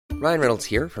Ryan Reynolds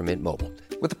here from Mint Mobile.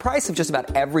 With the price of just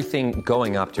about everything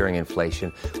going up during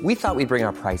inflation, we thought we'd bring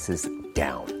our prices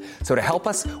down. So to help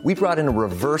us, we brought in a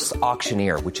reverse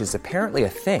auctioneer, which is apparently a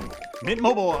thing. Mint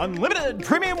Mobile Unlimited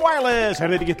Premium Wireless. How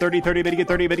to get 30, 30, bit to get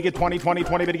 30, bit to get 20, 20,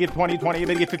 20, bit to get 20, 20,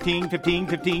 bit to get 15, 15,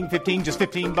 15, 15, just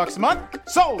 $15 a month?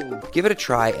 Sold! Give it a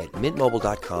try at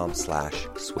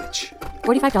mintmobile.com/switch.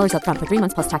 $45 up front for 3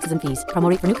 months plus taxes and fees. Promo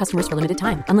rate for new customers for limited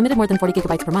time. Unlimited more than 40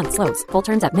 gigabytes per month. Slows full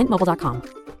terms at mintmobile.com.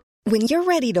 When you're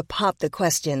ready to pop the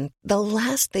question, the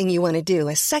last thing you want to do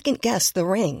is second-guess the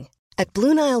ring. At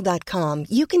BlueNile.com,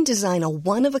 you can design a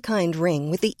one-of-a-kind ring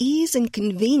with the ease and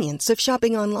convenience of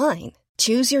shopping online.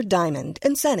 Choose your diamond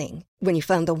and setting. When you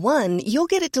find the one, you'll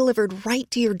get it delivered right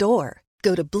to your door.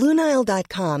 Go to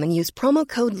BlueNile.com and use promo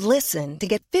code LISTEN to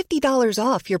get $50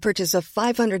 off your purchase of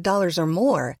 $500 or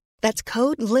more. That's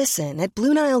code LISTEN at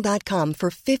BlueNile.com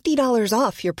for $50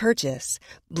 off your purchase.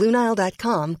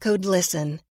 BlueNile.com, code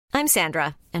LISTEN. I'm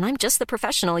Sandra, and I'm just the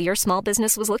professional your small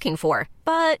business was looking for.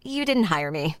 But you didn't hire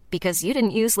me because you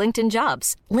didn't use LinkedIn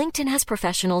Jobs. LinkedIn has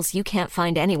professionals you can't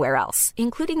find anywhere else,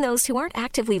 including those who aren't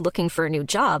actively looking for a new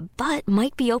job, but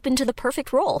might be open to the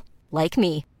perfect role, like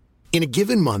me. In a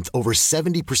given month, over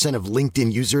 70% of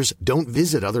LinkedIn users don't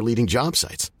visit other leading job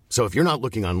sites. So if you're not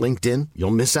looking on LinkedIn,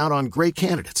 you'll miss out on great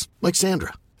candidates like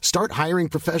Sandra. Start hiring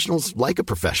professionals like a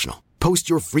professional. Post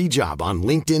your free job on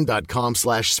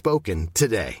linkedin.com/spoken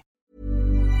today.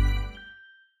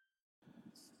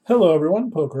 Hello, everyone.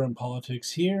 Poker and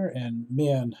Politics here, and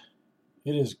man,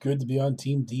 it is good to be on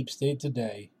Team Deep State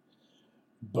today.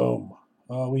 Boom.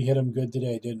 Oh, we hit him good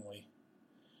today, didn't we?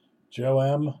 Joe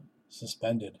M.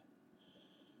 suspended.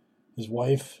 His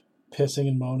wife pissing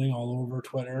and moaning all over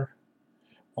Twitter.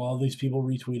 All these people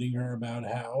retweeting her about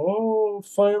how, oh,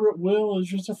 fire at will is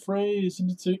just a phrase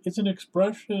and it's an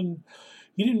expression.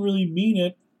 He didn't really mean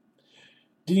it.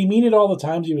 Did he mean it all the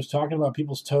times he was talking about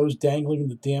people's toes dangling in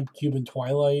the damp Cuban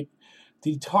twilight?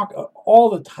 Did he talk all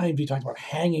the times he talked about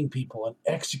hanging people and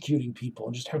executing people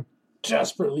and just how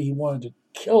desperately he wanted to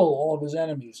kill all of his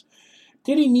enemies?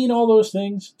 Did he mean all those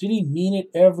things? Did he mean it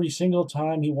every single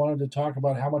time he wanted to talk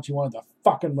about how much he wanted to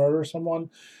fucking murder someone?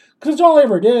 Because it's all he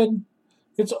ever did.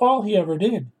 It's all he ever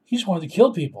did. He just wanted to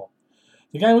kill people.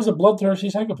 The guy was a bloodthirsty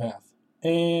psychopath.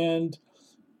 And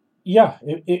yeah,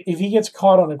 if he gets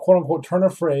caught on a quote-unquote turn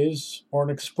of phrase or an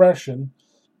expression,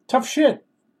 tough shit.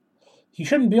 He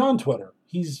shouldn't be on Twitter.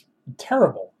 He's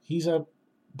terrible. He's a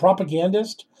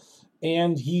propagandist,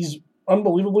 and he's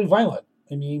unbelievably violent.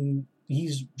 I mean,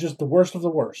 he's just the worst of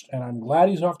the worst. And I'm glad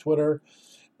he's off Twitter,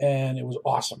 and it was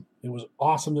awesome. It was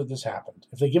awesome that this happened.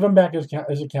 If they give him back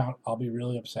his account, I'll be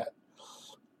really upset.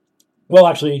 Well,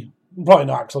 actually, probably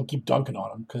not, because I'll keep dunking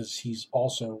on him, because he's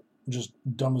also just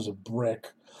dumb as a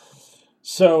brick.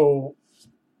 So,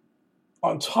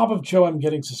 on top of Joe M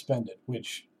getting suspended,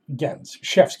 which, again,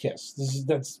 chef's kiss.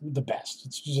 That's the best.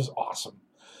 It's just awesome.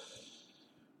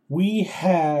 We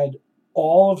had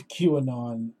all of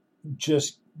QAnon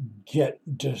just get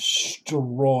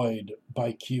destroyed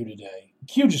by Q today.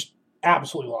 Q just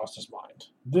absolutely lost his mind.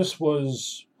 This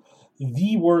was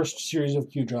the worst series of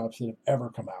Q drops that have ever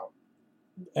come out.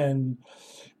 And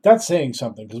that's saying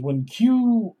something, because when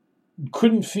Q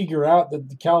couldn't figure out that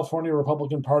the California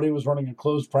Republican Party was running a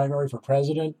closed primary for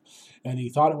president, and he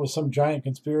thought it was some giant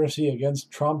conspiracy against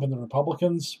Trump and the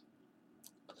Republicans,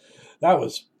 that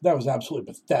was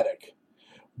absolutely pathetic.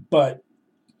 But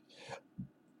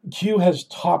Q has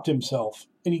topped himself,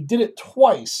 and he did it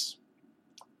twice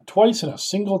in a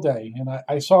single day. And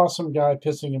I saw some guy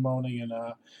pissing and moaning, and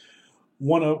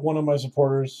one of my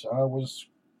supporters was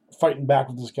fighting back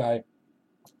with this guy.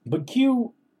 But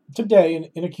Q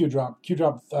today in a Q drop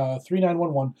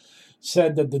 3911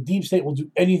 said that the deep state will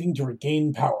do anything to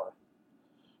regain power.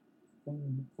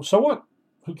 So what?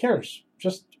 Who cares?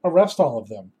 Just arrest all of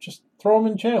them. Just throw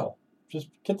them in jail. Just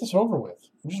get this over with.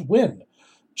 Just win.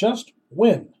 Just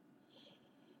win.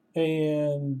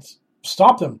 And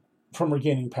stop them from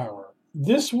regaining power.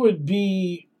 This would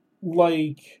be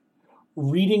like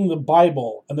reading the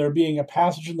Bible and there being a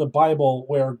passage in the Bible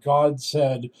where God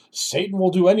said, Satan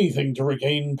will do anything to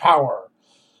regain power.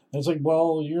 And it's like,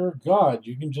 well, you're God.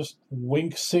 You can just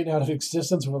wink Satan out of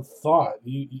existence with a thought.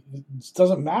 It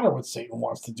doesn't matter what Satan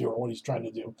wants to do or what he's trying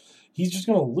to do. He's just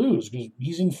going to lose because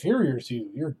he's inferior to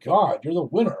you. You're God. You're the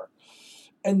winner.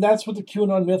 And that's what the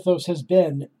QAnon mythos has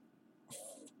been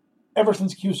ever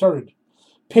since Q started.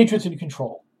 Patriots in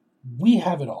control. We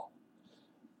have it all.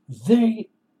 The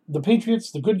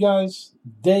Patriots, the good guys,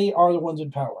 they are the ones in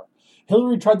power.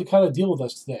 Hillary tried to cut a deal with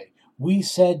us today. We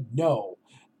said no.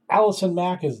 Allison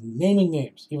Mack is naming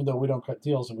names, even though we don't cut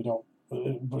deals and we don't,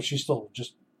 but she's still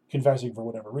just confessing for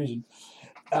whatever reason.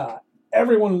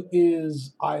 everyone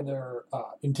is either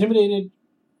intimidated,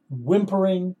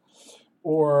 whimpering,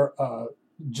 or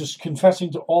just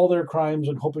confessing to all their crimes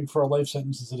and hoping for a life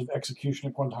sentence instead of execution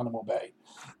at Guantanamo Bay.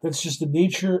 That's just the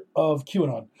nature of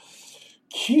QAnon.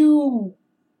 Q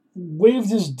waved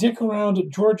his dick around at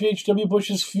George H.W.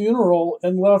 Bush's funeral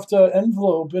and left an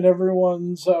envelope in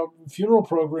everyone's funeral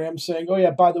program saying, oh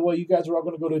yeah, by the way, you guys are all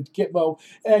going to go to Gitmo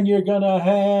and you're going to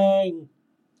hang.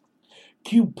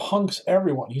 Q punks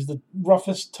everyone. He's the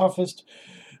roughest, toughest,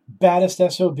 baddest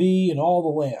SOB in all the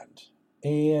land.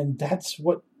 And that's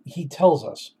what he tells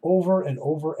us over and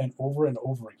over and over and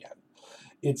over again.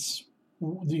 It's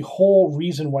the whole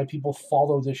reason why people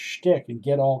follow this shtick and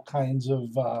get all kinds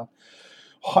of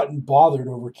hot and bothered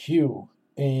over Q.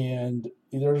 And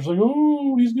they're just like,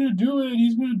 oh, he's going to do it.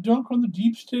 He's going to dunk on the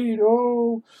deep state.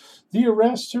 Oh, the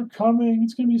arrests are coming.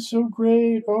 It's going to be so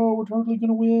great. Oh, we're totally going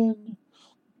to win.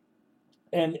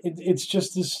 And it's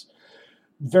just this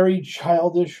very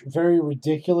childish, very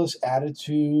ridiculous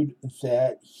attitude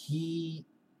that he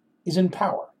is in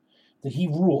power, that he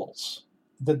rules,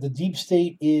 that the deep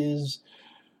state is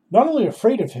not only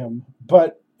afraid of him,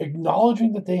 but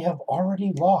acknowledging that they have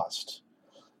already lost.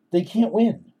 They can't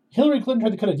win. Hillary Clinton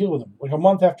tried to cut a deal with him like a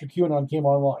month after QAnon came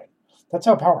online. That's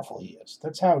how powerful he is.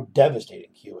 That's how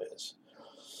devastating Q is.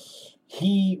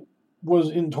 He was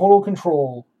in total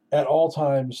control at all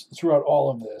times throughout all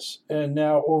of this. And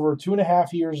now, over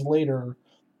 2.5 years later,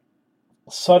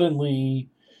 suddenly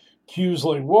Q's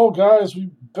like, well, guys,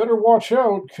 we better watch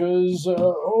out because,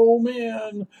 oh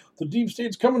man, the deep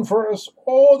state's coming for us.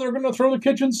 Oh, they're going to throw the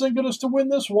kitchen sink at us to win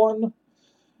this one.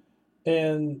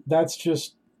 And that's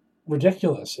just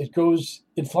ridiculous. It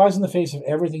flies in the face of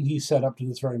everything he said up to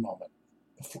this very moment.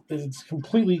 It's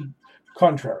completely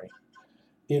contrary.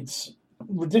 It's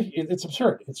ridiculous. It's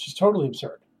absurd. It's just totally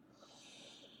absurd.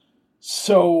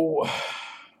 So,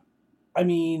 I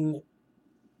mean,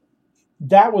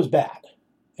 that was bad.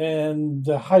 And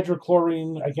the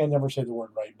hydrochlorine, I can never say the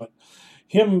word right, but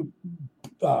him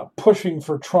pushing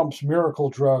for Trump's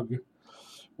miracle drug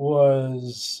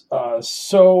was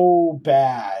so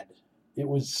bad. It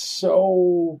was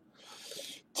so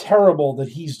terrible that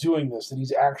he's doing this, that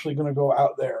he's actually going to go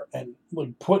out there and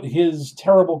like put his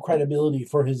terrible credibility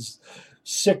for his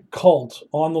sick cult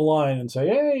on the line and say,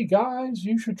 hey guys,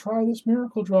 you should try this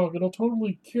miracle drug. It'll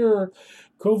totally cure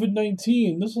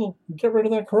COVID-19. This will get rid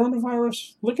of that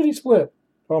coronavirus. Lickety split.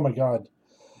 Oh my God.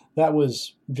 That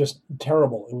was just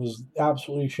terrible. It was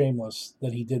absolutely shameless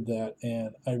that he did that.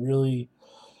 And I really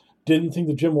didn't think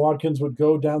that Jim Watkins would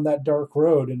go down that dark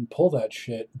road and pull that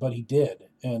shit, but he did.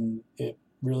 And it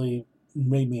really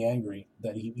made me angry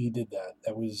that he did that.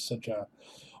 That was such a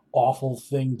awful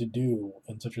thing to do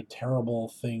and such a terrible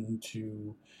thing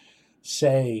to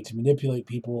say, to manipulate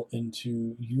people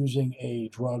into using a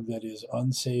drug that is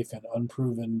unsafe and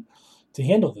unproven to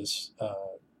handle this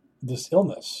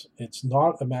illness. It's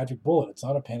not a magic bullet. It's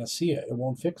not a panacea. It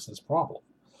won't fix this problem.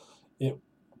 It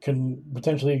can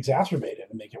potentially exacerbate it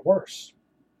and make it worse.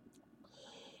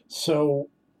 So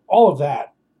all of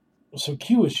that. So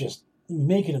Q is just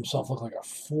making himself look like a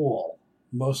fool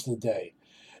most of the day.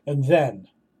 And then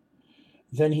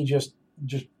he just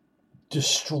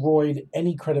destroyed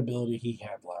any credibility he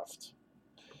had left.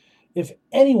 If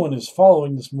anyone is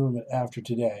following this movement after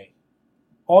today,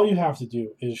 all you have to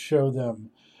do is show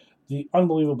them the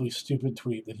unbelievably stupid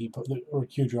tweet that or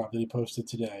Q-drop that he posted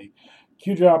today.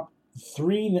 Q-drop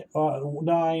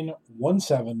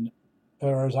 3917,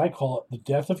 or as I call it, the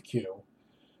death of Q.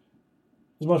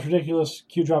 It's the most ridiculous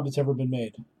Q-drop that's ever been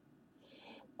made.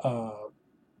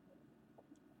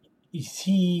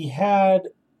 He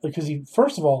had, because he,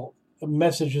 first of all,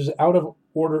 messages out of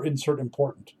order insert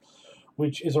important,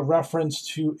 which is a reference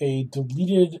to a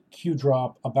deleted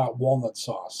Q-drop about walnut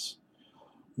sauce,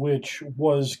 which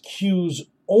was Q's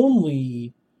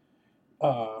only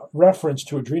reference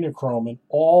to adrenochrome in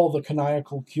all the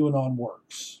canonical QAnon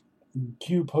works.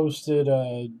 Q posted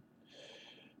a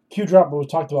Q-drop was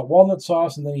talked about walnut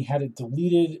sauce, and then he had it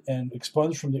deleted and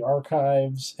expunged from the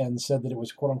archives and said that it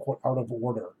was quote-unquote out of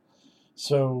order.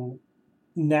 So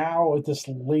now at this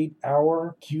late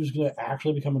hour, Q's going to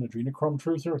actually become an adrenochrome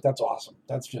truther. That's awesome.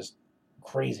 That's just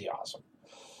crazy awesome.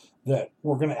 That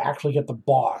we're going to actually get the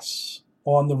boss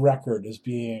on the record as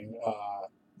being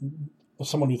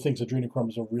someone who thinks adrenochrome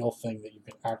is a real thing that you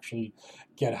can actually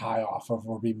get high off of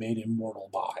or be made immortal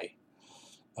by.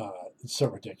 It's so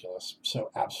ridiculous. So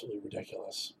absolutely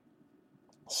ridiculous.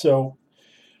 So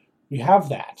we have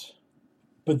that.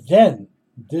 But then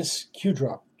this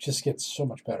Q-drop just gets so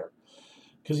much better.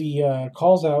 Because he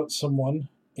calls out someone,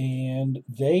 and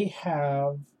they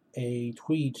have a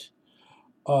tweet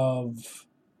of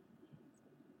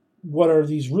what are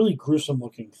these really gruesome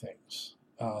looking things.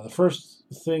 The first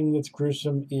thing that's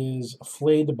gruesome is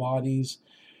flayed bodies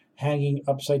hanging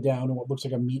upside down in what looks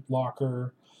like a meat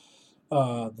locker.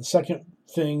 The second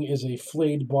thing is a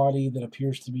flayed body that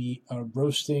appears to be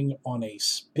roasting on a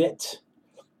spit.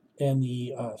 And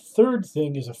the third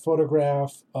thing is a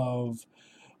photograph of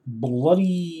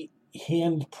bloody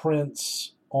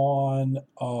handprints on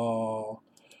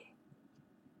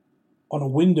a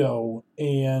window,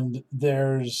 and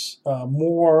there's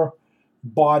more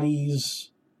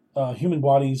bodies, human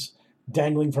bodies,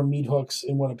 dangling from meat hooks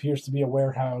in what appears to be a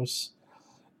warehouse.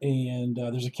 And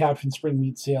there's a caption: "Spring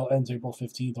meat sale ends April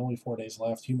 15th. Only 4 days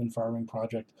left. Human Farming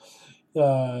Project."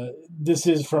 This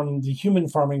is from the Human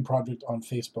Farming Project on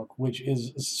Facebook, which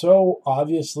is so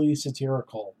obviously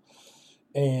satirical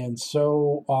and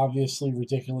so obviously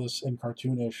ridiculous and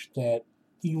cartoonish that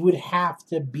you would have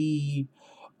to be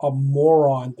a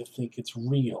moron to think it's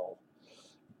real.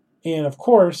 And of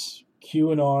course,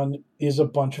 QAnon is a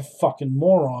bunch of fucking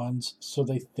morons, so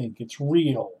they think it's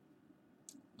real.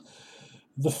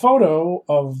 The photo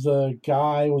of the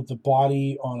guy with the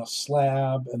body on a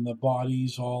slab and the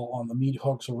bodies all on the meat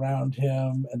hooks around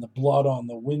him and the blood on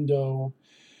the window,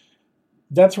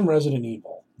 that's from Resident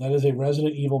Evil. That is a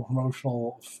Resident Evil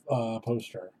promotional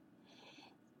poster.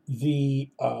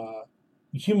 The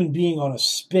human being on a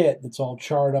spit that's all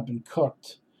charred up and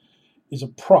cooked is a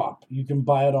prop. You can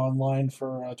buy it online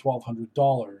for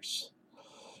 $1,200.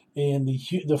 And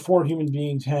the 4 human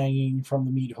beings hanging from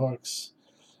the meat hooks,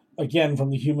 again,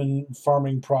 from the Human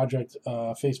Farming Project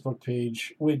Facebook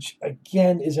page, which,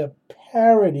 again, is a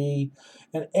parody,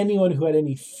 and anyone who had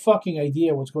any fucking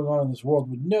idea what's going on in this world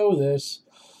would know this,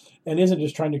 and isn't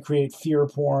just trying to create fear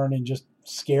porn and just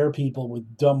scare people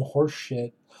with dumb horse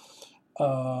shit.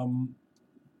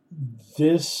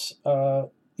 This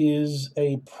is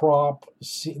a prop.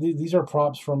 These are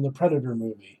props from the Predator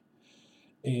movie.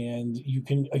 And you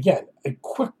can, again, a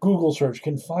quick Google search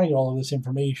can find all of this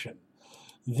information.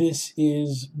 This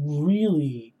is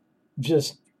really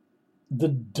just the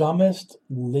dumbest,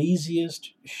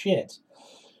 laziest shit.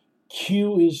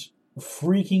 Q is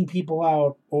freaking people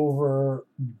out over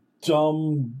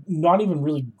dumb, not even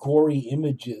really gory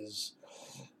images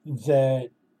that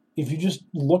if you just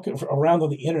look around on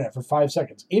the internet for 5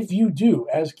 seconds, if you do,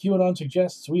 as QAnon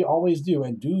suggests we always do,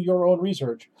 and do your own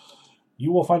research,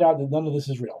 you will find out that none of this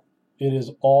is real. It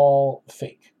is all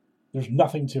fake. There's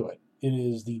nothing to it. It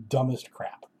is the dumbest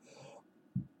crap.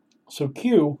 So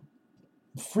Q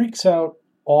freaks out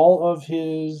all of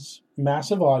his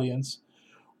massive audience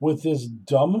with this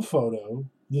dumb photo,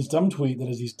 this dumb tweet that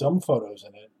has these dumb photos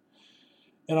in it.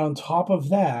 And on top of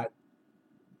that,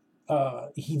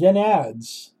 he then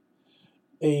adds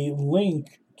a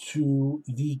link to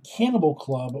the Cannibal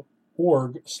Club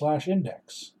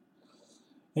org/index.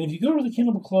 And if you go to the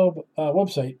Cannibal Club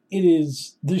website, it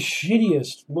is the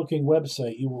shittiest looking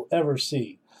website you will ever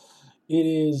see. It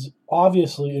is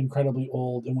obviously incredibly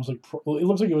old and it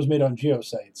looks like it was made on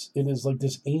geosites. It is like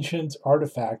this ancient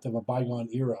artifact of a bygone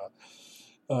era.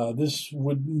 This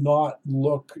would not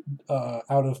look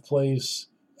out of place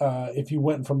if you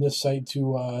went from this site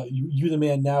to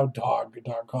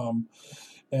youthemannowdog.com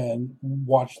and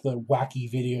watched the wacky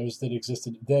videos that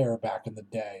existed there back in the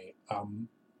day.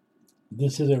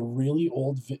 This is a really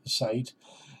old site.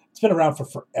 It's been around for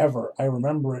forever. I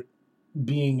remember it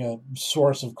being a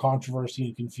source of controversy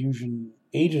and confusion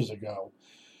ages ago.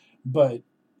 But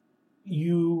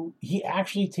he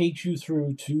actually takes you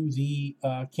through to the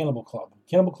Cannibal Club,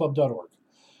 cannibalclub.org.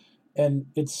 And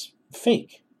it's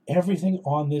fake. Everything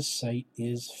on this site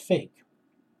is fake.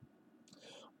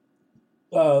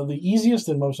 The easiest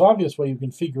and most obvious way you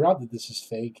can figure out that this is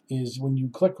fake is when you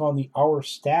click on the Our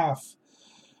Staff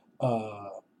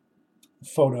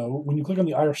photo. When you click on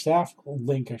the Our Staff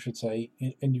link, I should say,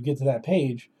 and you get to that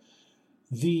page,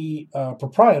 the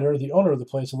proprietor, the owner of the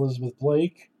place, Elizabeth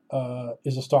Blake,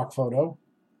 is a stock photo.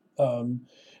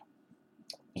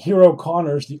 Hero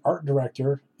Connors, the art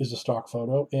director, is a stock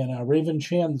photo, and Raven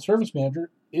Chan, the service manager,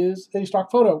 is a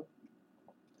stock photo.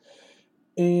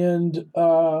 And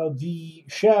the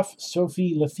chef,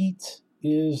 Sophie Lafitte,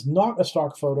 is not a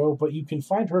stock photo, but you can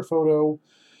find her photo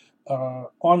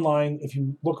online. If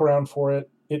you look around for it,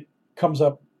 it comes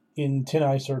up in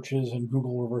TinEye searches and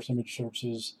Google reverse image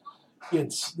searches.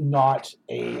 It's not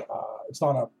a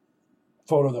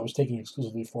photo that was taken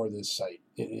exclusively for this site.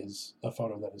 It is a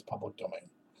photo that is public domain.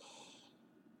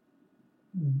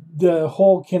 The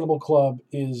whole Cannibal Club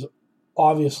is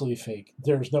obviously fake.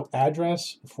 There's no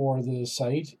address for the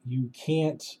site. You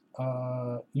can't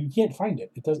find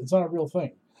it. It's not a real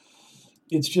thing.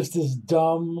 It's just this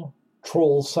dumb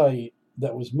troll site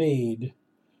that was made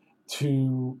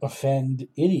to offend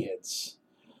idiots.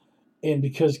 And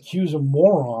because Q's a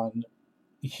moron,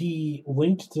 he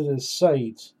linked to this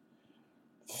site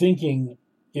thinking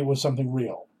it was something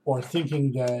real, or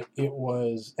thinking that it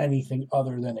was anything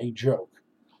other than a joke.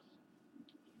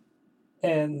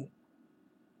 And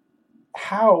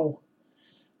how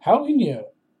can you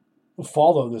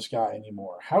follow this guy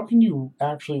anymore? How can you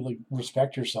actually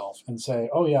respect yourself and say,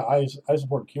 oh yeah, I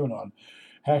support QAnon,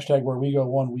 hashtag where we go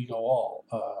one, we go all,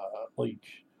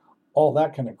 all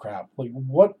that kind of crap.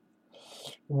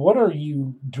 What are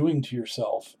you doing to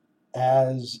yourself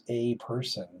as a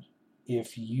person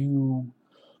if you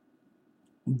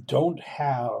don't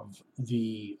have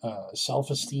the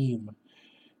self-esteem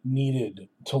needed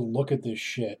to look at this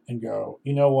shit and go,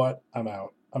 you know what, I'm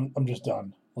out. I'm just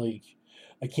done.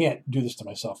 I can't do this to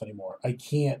myself anymore. I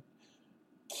can't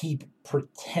keep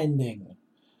pretending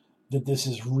that this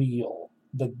is real,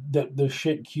 that the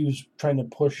shit Q's trying to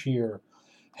push here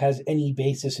has any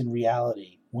basis in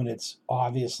reality when it's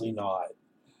obviously not.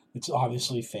 It's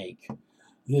obviously fake.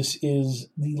 This is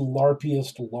the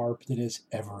LARPiest LARP that has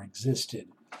ever existed.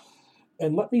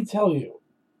 And let me tell you,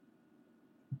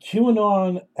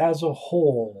 QAnon as a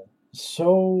whole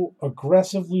so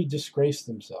aggressively disgraced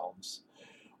themselves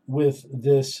with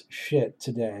this shit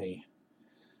today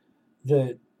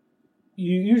that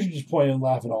you should just point and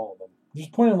laugh at all of them.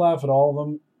 Just point and laugh at all of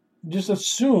them. Just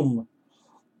assume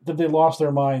that they lost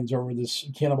their minds over this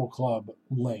Cannibal Club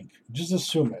link. Just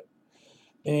assume it.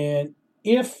 And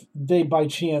if they by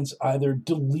chance either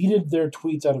deleted their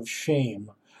tweets out of shame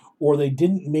or they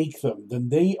didn't make them, then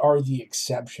they are the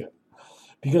exception.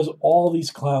 Because all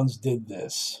these clowns did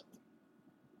this.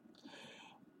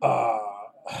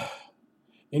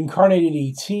 Incarnated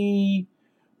ET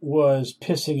was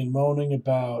pissing and moaning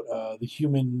about the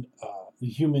human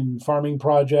farming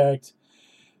project,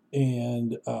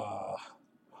 and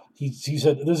he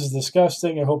said, "This is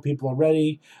disgusting. I hope people are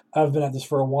ready. I've been at this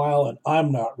for a while, and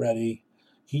I'm not ready."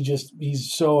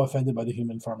 He's so offended by the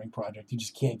human farming project. He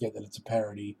just can't get that it's a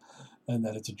parody and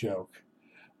that it's a joke.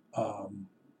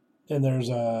 And there's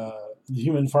the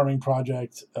Human Farming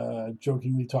Project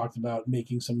jokingly talked about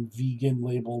making some vegan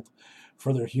labeled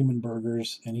for their human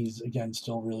burgers, and he's, again,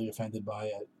 still really offended by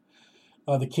it.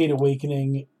 The Kate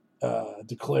Awakening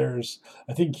declares,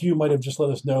 I think Q might have just let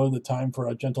us know the time for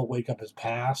a gentle wake-up has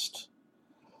passed.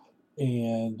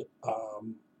 And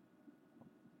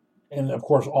of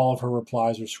course, all of her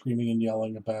replies are screaming and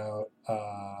yelling about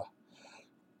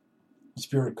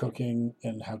spirit cooking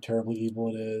and how terribly evil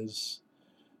it is.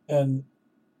 And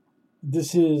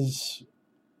this is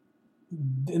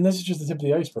just the tip of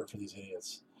the iceberg for these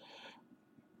idiots.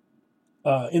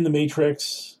 In the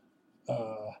Matrix,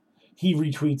 he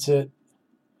retweets it,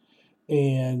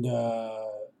 and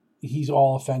he's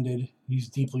all offended. He's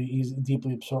deeply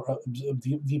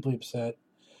upset.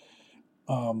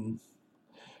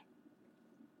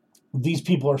 These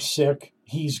people are sick.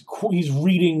 He's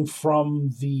reading from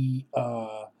the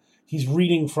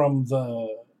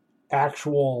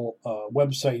actual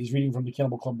website. He's reading from the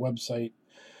Cannibal Club website.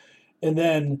 And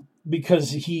then,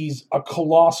 because he's a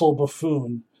colossal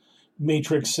buffoon,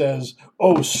 Matrix says,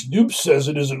 "Oh, Snoop says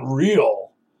it isn't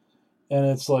real." And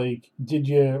it's like, did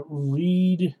you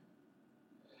read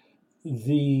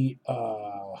the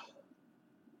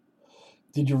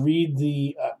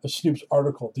Snoop's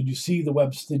article? Did you see the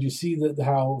Did you see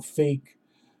how fake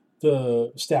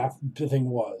the staff thing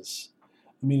was?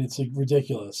 I mean, it's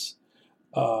ridiculous.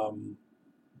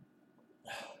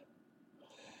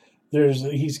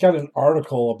 He's got an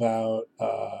article about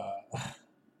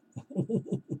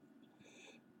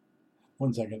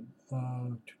one second.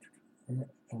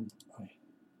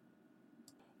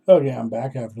 Okay, I'm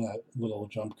back after that little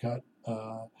jump cut.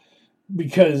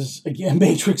 Because, again,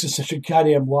 Matrix is such a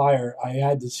goddamn liar, I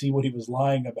had to see what he was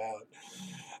lying about.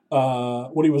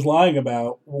 What he was lying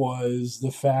about was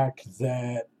the fact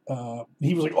that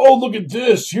he was like, "Oh, look at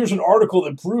this. Here's an article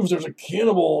that proves there's a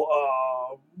cannibal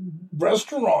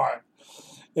restaurant."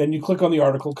 And you click on the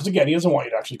article, because, again, he doesn't want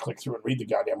you to actually click through and read the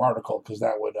goddamn article, because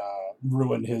that would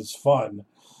ruin his fun.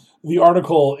 The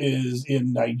article is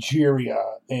in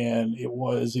Nigeria, and it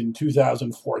was in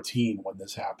 2014 when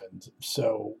this happened.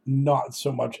 So not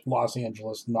so much Los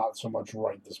Angeles, not so much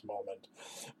right this moment.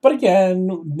 But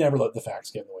again, never let the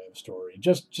facts get in the way of a story.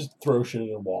 Just throw shit at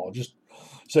a wall. Just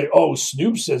say, "Oh,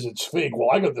 Snoop says it's fake.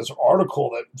 Well, I got this article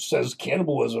that says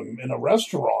cannibalism in a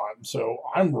restaurant, so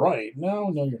I'm right."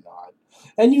 No, you're not.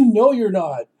 And you know you're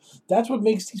not. That's what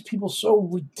makes these people so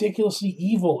ridiculously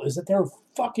evil, is that they're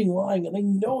fucking lying, and they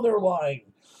know they're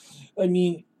lying. I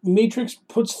mean, Matrix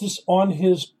puts this on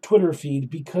his Twitter feed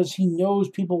because he knows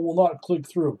people will not click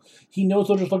through. He knows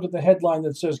they'll just look at the headline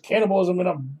that says cannibalism in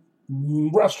a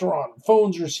restaurant,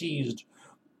 phones are seized,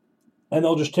 and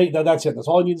they'll just take that. That's it. That's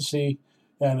all you need to see,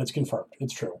 and it's confirmed.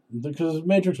 It's true because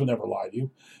Matrix would never lie to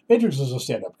you. Matrix is a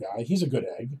stand-up guy. He's a good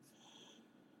egg.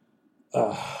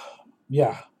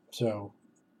 Yeah. So,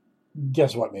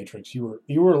 guess what, Matrix? You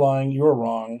were lying. You were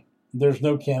wrong. There's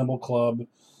no Cannibal Club.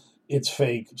 It's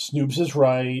fake. Snopes is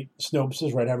right.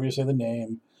 However you say the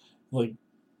name. Like,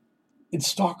 it's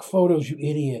stock photos, you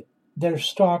idiot. They're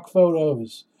stock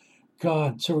photos.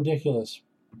 God, so ridiculous.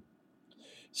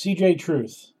 CJ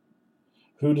Truth,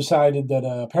 who decided that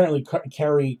apparently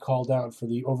Carrie called out for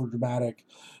the overdramatic,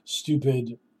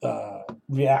 stupid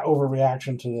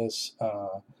overreaction to this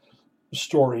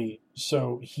story,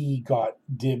 so he got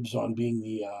dibs on being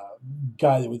the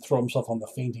guy that would throw himself on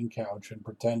the fainting couch and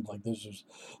pretend like this is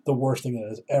the worst thing that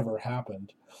has ever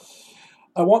happened.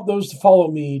 I want those to follow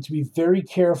me to be very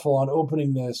careful on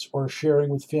opening this or sharing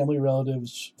with family,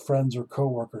 relatives, friends, or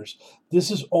coworkers.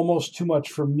 This is almost too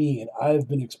much for me, and I've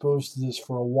been exposed to this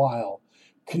for a while.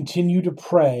 Continue to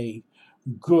pray.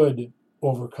 Good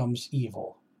overcomes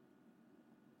evil.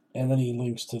 And then he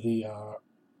links to the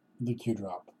Q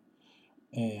drop.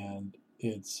 And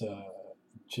it's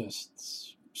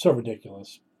just so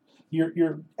ridiculous.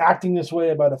 You're acting this way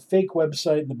about a fake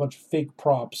website and a bunch of fake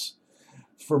props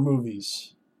for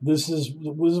movies. This is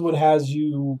what has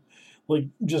you like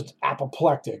just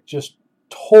apoplectic, just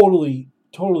totally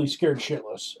scared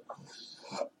shitless.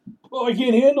 Oh, I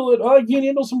can't handle it. I can't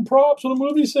handle some props on a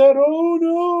movie set. Oh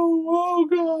no. Oh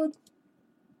God.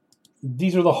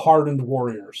 These are the hardened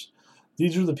warriors.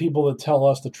 These are the people that tell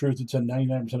us the truth that send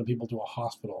 99% of people to a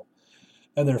hospital.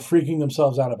 And they're freaking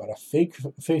themselves out about a fake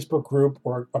Facebook group,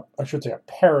 or I should say a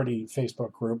parody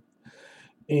Facebook group,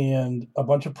 and a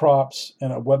bunch of props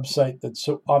and a website that's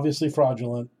so obviously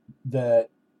fraudulent that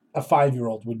a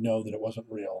 5-year-old would know that it wasn't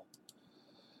real.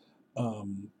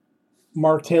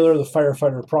 Mark Taylor, the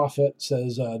firefighter prophet,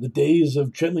 says, the days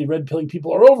of gently red-pilling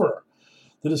people are over.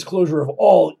 The disclosure of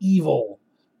all evil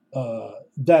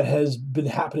that has been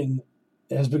happening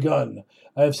has begun.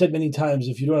 I have said many times,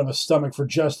 if you don't have a stomach for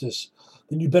justice,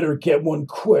 then you better get one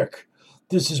quick.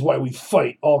 This is why we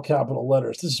fight, all capital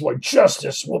letters. This is why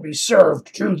justice will be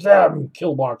served to them.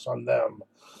 Killbox on them.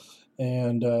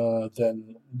 And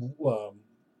then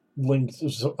linked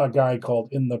a guy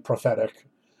called In the Prophetic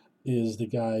is the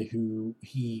guy who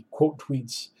he quote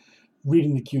tweets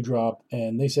reading the Q drop,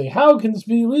 and they say, how can this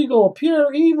be legal?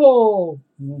 Pure evil.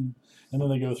 And then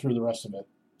they go through the rest of it.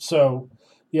 So,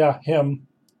 yeah, him.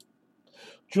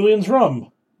 Julian's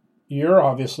Rum. You're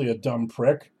obviously a dumb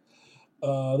prick.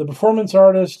 The performance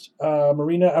artist,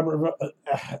 Marina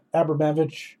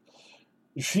Abramovich,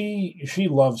 she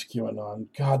loves QAnon.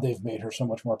 God, they've made her so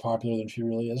much more popular than she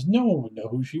really is. No one would know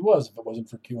who she was if it wasn't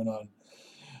for QAnon.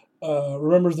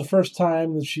 Remembers the first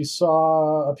time that she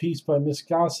saw a piece by Miss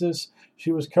Gossis.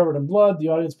 She was covered in blood. The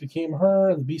audience became her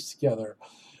and the beast together.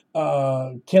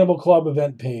 Cannibal Club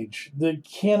event page. The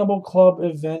Cannibal Club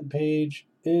event page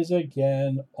is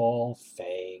again all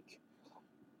fake.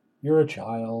 You're a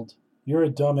child. You're a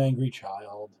dumb, angry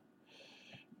child.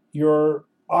 You're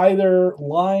either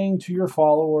lying to your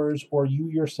followers or you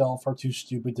yourself are too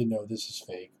stupid to know this is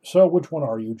fake. So which one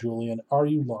are you, Julian? Are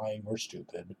you lying or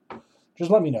stupid?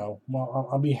 Just let me know. Well,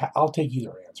 I'll take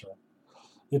either answer.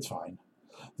 It's fine.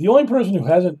 The only person who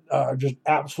hasn't just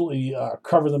absolutely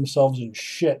covered themselves in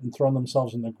shit and thrown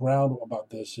themselves in the ground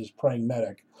about this is Praying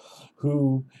Medic,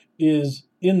 who is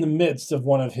in the midst of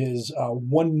one of his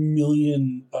 1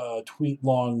 million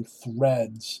tweet-long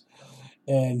threads,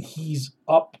 and he's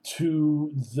up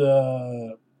to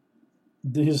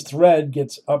his thread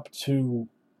gets up to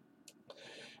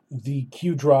the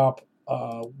Q drop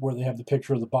where they have the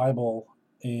picture of the Bible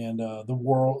and the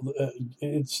world.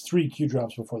 It's 3 Q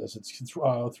drops before this. It's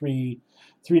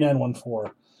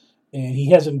 3914. And he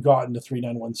hasn't gotten to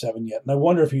 3917 yet. And I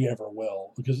wonder if he ever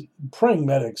will. Because Praying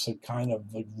Medic's a kind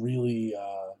of like really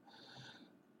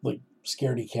like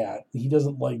scaredy cat. He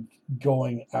doesn't like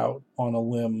going out on a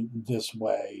limb this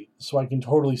way. So I can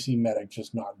totally see Medic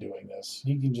just not doing this.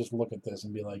 He can just look at this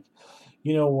and be like,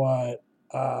 you know what?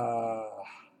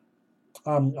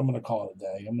 I'm gonna call it a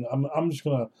day. I'm just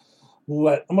gonna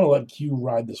let Q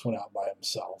ride this one out by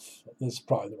himself. This is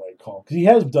probably the right call because he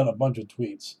has done a bunch of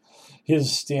tweets,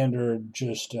 his standard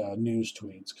just news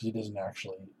tweets, because he doesn't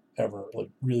actually ever like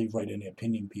really write any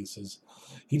opinion pieces.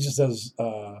 He just says,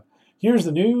 "Here's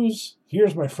the news.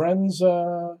 Here's my friends'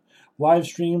 live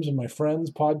streams and my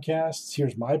friends' podcasts.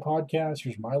 Here's my podcast.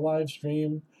 Here's my live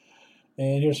stream,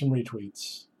 and here's some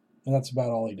retweets." And that's about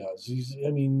all he does. He's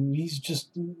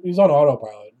on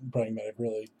autopilot, Praying Medic,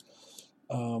 really.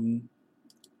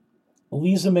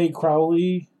 Lisa Mae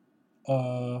Crowley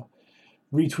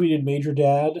retweeted Major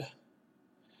Dad,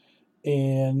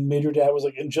 and Major Dad was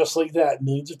like, and just like that,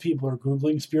 millions of people are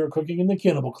Googling spirit cooking in the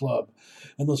Cannibal Club,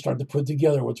 and they'll start to put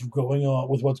together what's going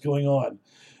on.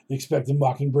 They expect the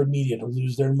Mockingbird media to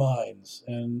lose their minds.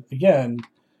 And again,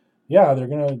 yeah, they're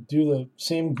going to do the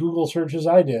same Google search as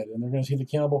I did, and they're going to see the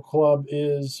Cannibal Club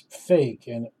is fake,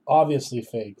 and obviously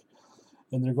fake.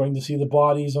 And they're going to see the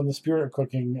bodies on the spirit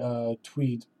cooking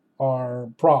tweet are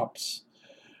props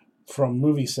from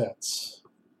movie sets.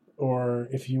 Or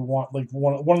if you want, like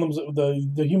one of them's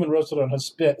the human roasted on his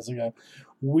spit is like a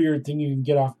weird thing you can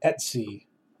get off Etsy.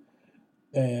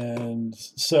 And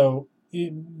so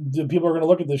the people are going to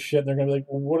look at this shit and they're going to be like,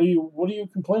 well, what are you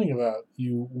complaining about,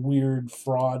 you weird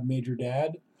fraud Major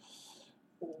Dad?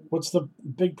 What's the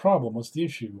big problem? What's the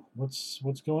issue? What's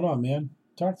going on, man?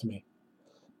 Talk to me.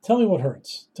 Tell me what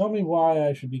hurts. Tell me why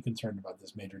I should be concerned about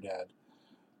this, Major Dad.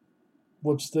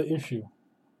 What's the issue?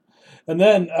 And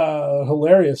then,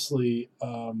 hilariously,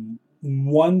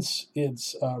 once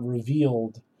it's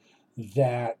revealed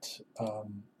that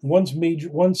once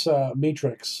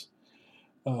Matrix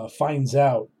finds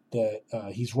out that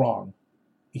he's wrong,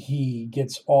 he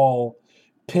gets all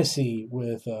pissy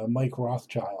with Mike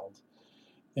Rothschild,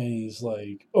 and he's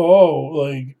like, "Oh,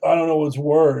 like I don't know what's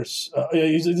worse."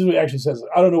 This is what he actually says: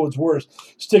 "I don't know what's worse: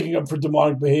 sticking up for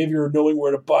demonic behavior or knowing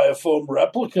where to buy a foam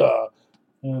replica."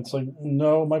 And it's like,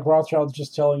 no, Mike Rothschild's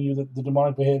just telling you that the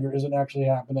demonic behavior isn't actually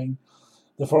happening.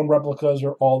 The foam replicas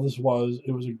are all this was.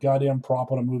 It was a goddamn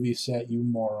prop on a movie set, you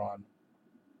moron.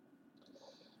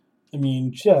 I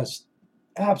mean, just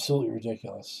absolutely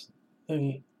ridiculous. I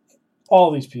mean,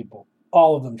 all these people,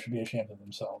 all of them should be ashamed of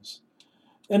themselves.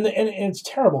 And it's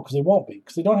terrible because they won't be,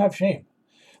 because they don't have shame.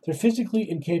 They're physically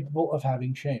incapable of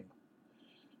having shame,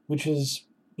 which is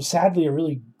sadly a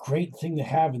really great thing to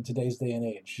have in today's day and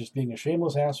age. Just being a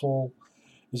shameless asshole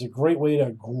is a great way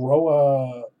to grow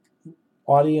a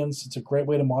audience. It's a great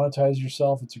way to monetize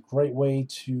yourself. It's a great way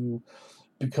to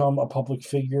become a public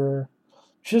figure.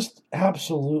 Just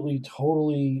absolutely,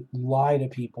 totally lie to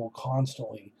people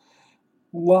constantly.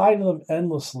 Lie to them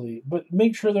endlessly, but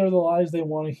make sure they're the lies they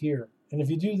want to hear. And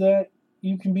if you do that,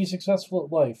 you can be successful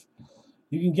at life.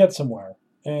 You can get somewhere.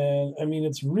 And I mean,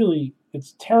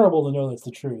 it's terrible to know that's the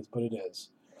truth, but it is.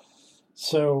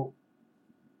 So,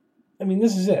 I mean,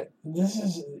 this is it.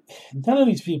 None of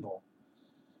these people,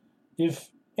 if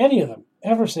any of them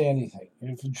ever say anything,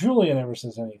 if Julian ever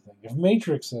says anything, if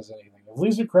Matrix says anything, if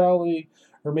Lisa Crowley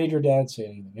or Major Dad say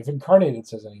anything, if Incarnated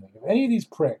says anything, if any of these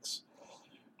pricks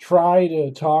try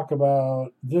to talk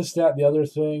about this, that, the other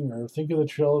thing, or think of the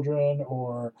children,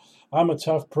 or I'm a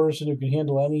tough person who can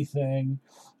handle anything,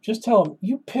 just tell them,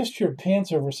 you pissed your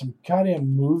pants over some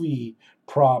goddamn movie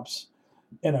props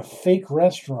in a fake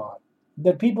restaurant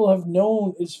that people have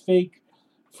known is fake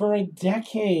for a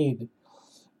decade.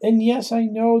 And yes, I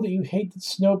know that you hate that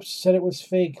Snopes said it was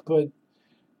fake, but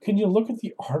can you look at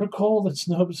the article that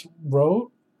Snopes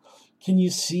wrote? Can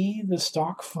you see the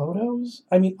stock photos?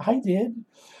 I mean, I did.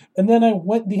 And then I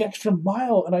went the extra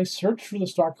mile and I searched for the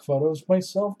stock photos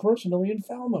myself personally and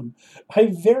found them. I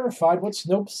verified what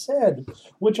Snopes said,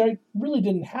 which I really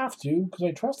didn't have to because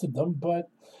I trusted them, but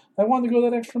I wanted to go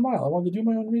that extra mile. I wanted to do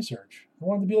my own research. I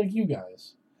wanted to be like you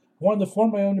guys. I wanted to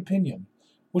form my own opinion,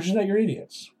 which is that you're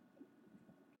idiots.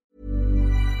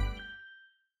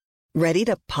 Ready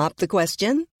to pop the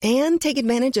question and take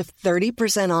advantage of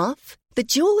 30% off? The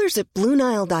jewelers at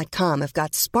BlueNile.com have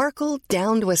got sparkle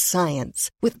down to a science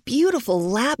with beautiful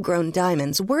lab-grown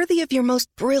diamonds worthy of your most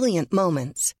brilliant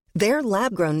moments. Their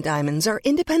lab-grown diamonds are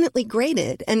independently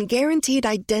graded and guaranteed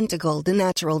identical to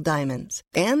natural diamonds.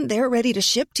 And they're ready to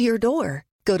ship to your door.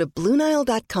 Go to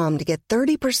BlueNile.com to get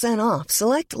 30% off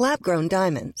select lab-grown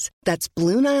diamonds. That's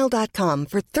BlueNile.com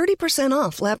for 30%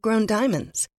 off lab-grown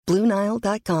diamonds.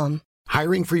 BlueNile.com.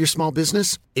 Hiring for your small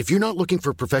business? If you're not looking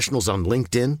for professionals on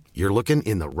LinkedIn, you're looking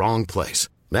in the wrong place.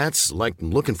 That's like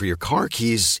looking for your car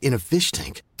keys in a fish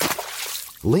tank.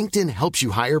 LinkedIn helps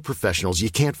you hire professionals you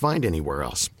can't find anywhere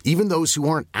else, even those who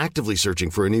aren't actively searching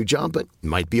for a new job but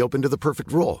might be open to the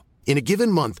perfect role. In a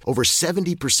given month, over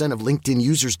 70% of LinkedIn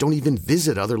users don't even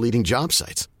visit other leading job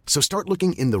sites. So start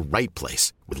looking in the right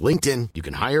place. With LinkedIn, you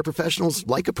can hire professionals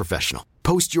like a professional.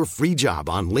 Post your free job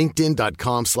on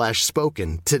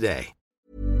linkedin.com/spoken today.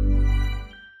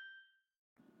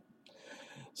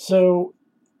 So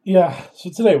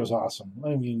today was awesome.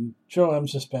 I mean, Joe M.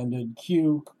 suspended,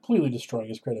 Q completely destroying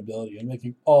his credibility and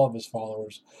making all of his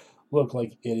followers look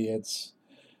like idiots.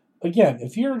 again,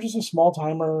 if you're just a small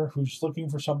timer who's looking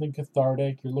for something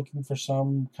cathartic, you're looking for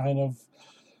some kind of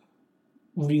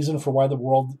reason for why the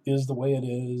world is the way it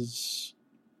is,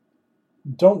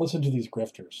 don't listen to these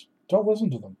grifters. Don't listen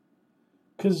to them.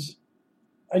 Because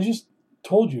I just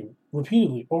told you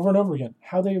repeatedly, over and over again,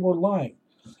 how they were lying.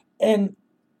 And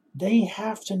they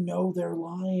have to know they're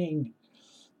lying.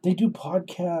 They do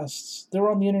podcasts. They're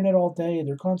on the internet all day.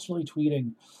 They're constantly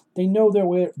tweeting. They know their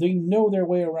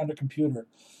way around a computer.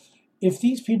 If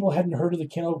these people hadn't heard of the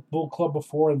Cannibal Club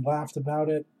before and laughed about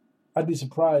it, I'd be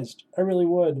surprised. I really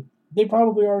would. They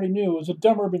probably already knew. It was a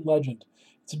dumb urban legend.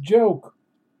 It's a joke.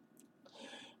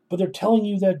 But they're telling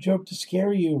you that joke to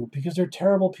scare you because they're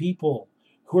terrible people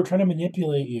who are trying to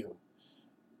manipulate you.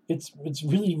 It's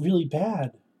really, really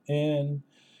bad. And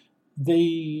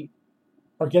they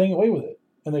are getting away with it.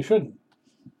 And they shouldn't.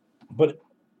 But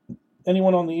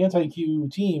anyone on the anti-Q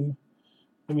team,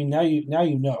 I mean, now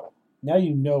you know. Now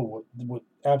you know what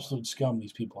absolute scum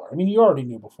these people are. I mean, you already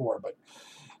knew before, but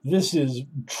this is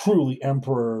truly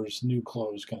Emperor's new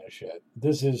clothes kind of shit.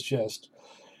 This is just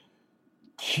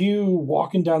Q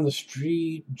walking down the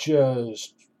street,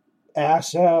 just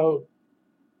ass out,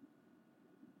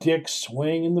 dick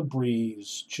swaying in the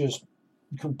breeze, just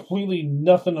completely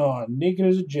nothing on, naked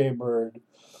as a jaybird.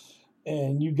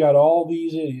 And you got all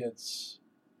these idiots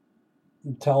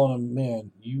telling them,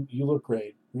 man, you look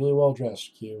great. Really well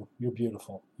dressed, Q. You're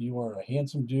beautiful. You are a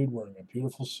handsome dude wearing a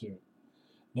beautiful suit.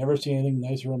 Never seen anything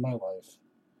nicer in my life.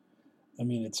 I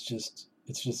mean, it's just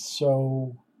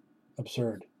so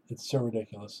absurd. It's so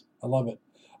ridiculous. I love it.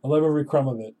 I love every crumb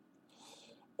of it.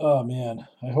 Oh man,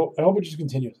 I hope it just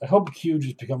continues. I hope Q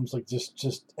just becomes like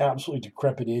just absolutely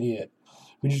decrepit idiot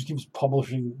who just keeps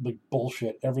publishing like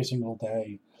bullshit every single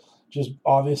day. Just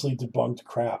obviously debunked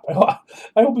crap.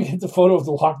 I hope we get the photo of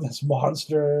the Loch Ness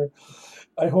Monster.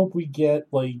 I hope we get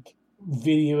like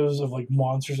videos of like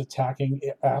monsters attacking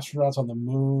astronauts on the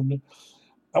moon.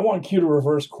 I want Q to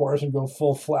reverse course and go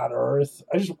full flat Earth.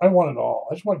 I want it all.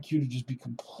 I just want Q to just be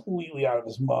completely out of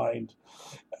his mind,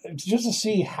 just to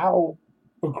see how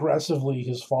aggressively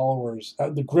his followers,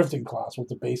 the grifting class, will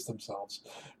debase themselves.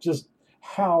 Just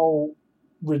how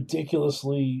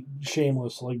ridiculously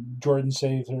shameless, like Jordan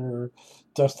Sather,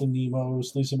 Dustin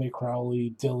Nemos, Lisa Mae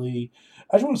Crowley, Dilly.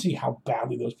 I just want to see how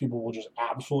badly those people will just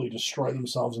absolutely destroy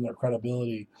themselves and their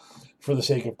credibility for the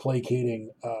sake of placating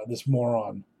this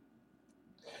moron.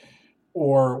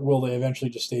 Or will they eventually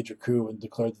just stage a coup and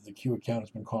declare that the Q account has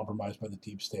been compromised by the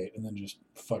deep state, and then just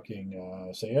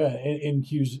fucking say, yeah,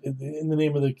 in the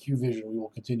name of the Q vision, we will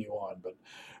continue on, but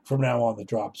from now on, the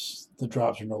drops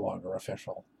are no longer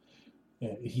official.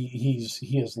 He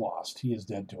is lost. He is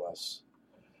dead to us.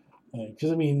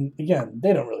 Because I mean, again,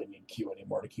 they don't really need Q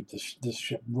anymore to keep this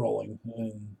ship rolling,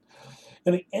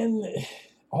 and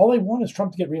all they want is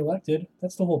Trump to get reelected.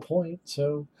 That's the whole point.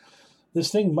 So this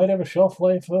thing might have a shelf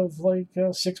life of like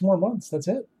 6 more months. That's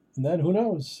it. And then who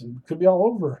knows? It could be all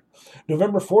over.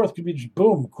 November 4th could be just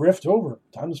boom, grift over.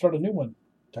 Time to start a new one.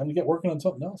 Time to get working on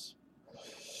something else.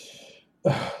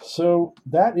 So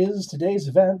that is today's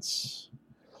events.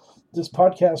 This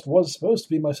podcast was supposed to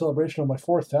be my celebration of my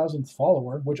 4,000th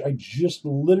follower, which I just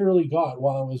literally got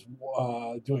while I was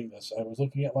doing this. I was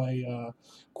looking at my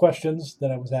questions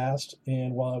that I was asked,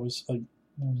 and while I was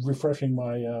refreshing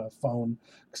my phone,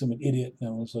 because I'm an idiot and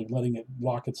I was like letting it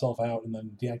lock itself out and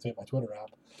then deactivate my Twitter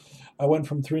app, I went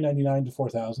from 399 to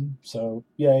 4,000. So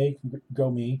yay,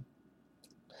 go me.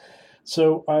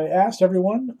 So I asked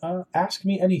everyone, ask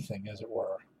me anything, as it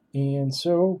were. And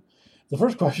so the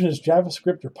first question is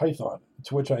JavaScript or Python,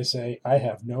 to which I say, I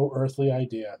have no earthly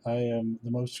idea. I am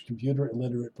the most computer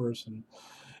illiterate person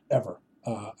ever.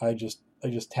 I just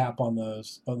tap on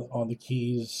the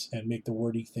keys and make the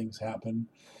wordy things happen.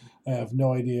 I have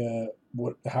no idea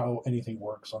how anything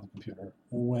works on the computer.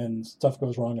 When stuff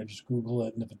goes wrong, I just Google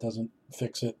it, and if it doesn't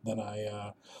fix it, then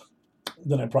I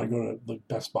probably go to like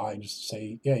Best Buy and just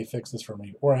say, "Hey, fix this for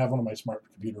me," or I have one of my smart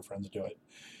computer friends do it.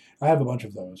 I have a bunch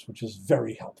of those, which is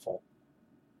very helpful.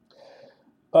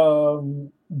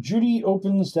 Judy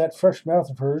opens that fresh mouth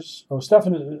of hers. Oh,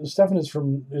 Stefan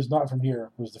is not from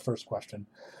here, was the first question.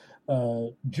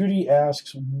 Judy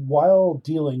asks, while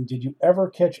dealing, did you ever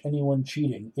catch anyone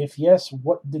cheating? If yes,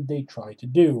 what did they try to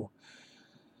do?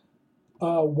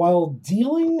 While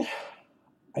dealing,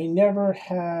 I never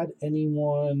had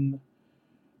anyone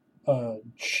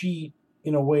cheat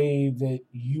in a way that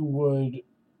you would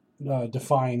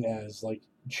define as like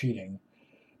cheating.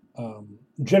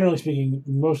 Generally speaking,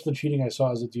 most of the cheating I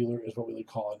saw as a dealer is what we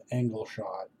call an angle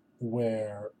shot,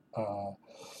 where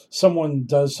someone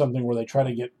does something where they try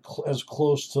to get as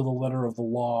close to the letter of the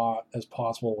law as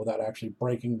possible without actually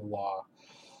breaking the law.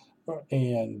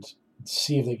 and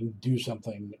see if they can do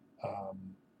something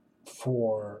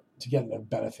to get a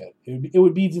benefit. It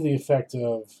would be to the effect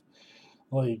of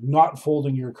like not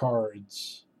folding your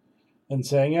cards and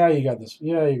saying, "Yeah, you got this.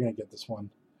 Yeah, you're gonna get this one."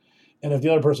 And if the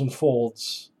other person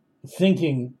folds,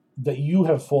 thinking that you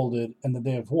have folded and that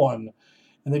they have won,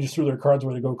 and they just threw their cards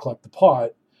away to go collect the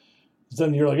pot,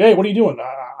 then you're like, "Hey, what are you doing?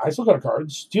 I still got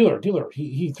cards. Dealer.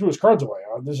 He threw his cards away.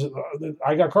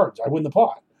 I got cards. I win the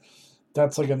pot."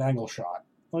 That's like an angle shot.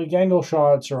 Like angle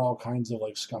shots are all kinds of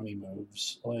like scummy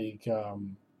moves. Like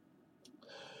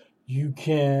you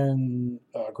can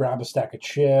grab a stack of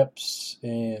chips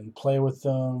and play with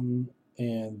them,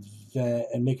 and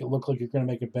make it look like you're going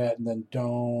to make a bet, and then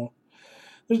don't.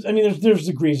 There's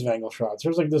degrees of angle shots.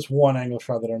 There's like this one angle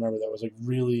shot that I remember that was like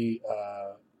really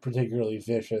particularly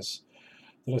vicious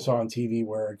that I saw on TV,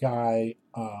 where a guy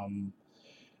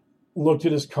looked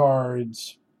at his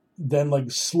cards, then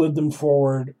like slid them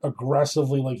forward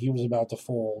aggressively like he was about to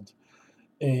fold,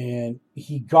 and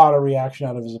he got a reaction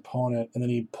out of his opponent, and then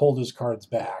he pulled his cards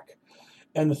back.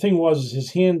 And the thing was,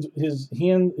 his hand,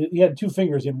 he had two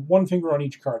fingers. He had one finger on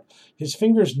each card. His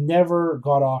fingers never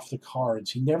got off the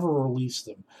cards. He never released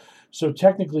them. So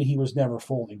technically, he was never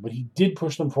folding, but he did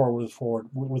push them forward with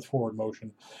forward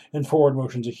motion. And forward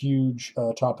motion is a huge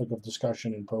topic of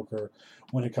discussion in poker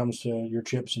when it comes to your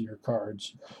chips and your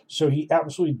cards. So he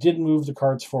absolutely did move the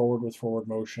cards forward with forward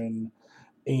motion,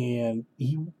 and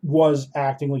he was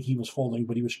acting like he was folding,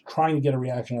 but he was trying to get a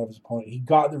reaction out of his opponent. He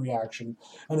got the reaction,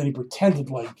 and then he pretended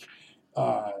like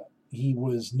he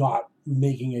was not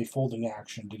making a folding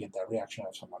action to get that reaction out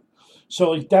of someone. So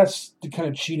like that's the kind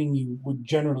of cheating you would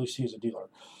generally see as a dealer.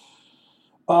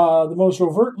 The most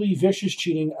overtly vicious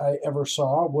cheating I ever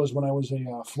saw was when I was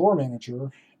a floor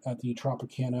manager at the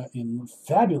Tropicana in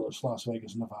fabulous Las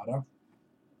Vegas, Nevada.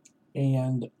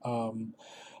 And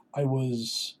I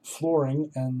was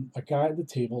flooring, and a guy at the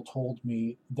table told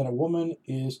me that a woman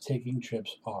is taking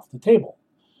chips off the table.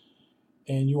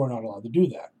 And you are not allowed to do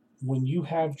that. When you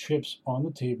have chips on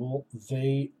the table,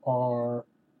 they are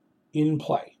in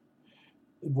play,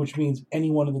 which means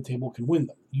anyone at the table can win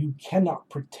them. You cannot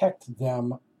protect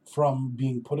them from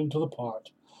being put into the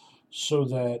pot so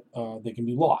that they can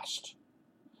be lost.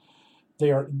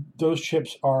 Those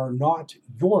chips are not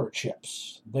your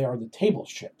chips. They are the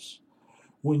table's chips.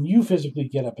 When you physically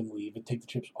get up and leave and take the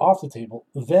chips off the table,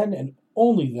 then and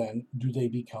only then do they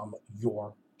become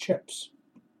your chips.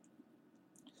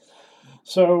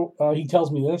 So he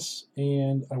tells me this,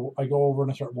 and I go over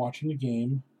and I start watching the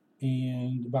game.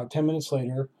 And about 10 minutes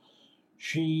later,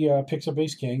 she picks up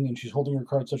ace king, and she's holding her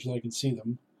cards such that I can see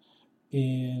them.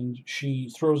 And she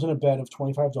throws in a bet of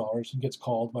 $25 and gets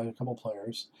called by a couple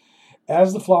players.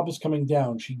 As the flop is coming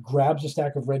down, she grabs a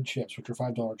stack of red chips, which are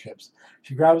 $5 chips.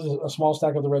 She grabs a small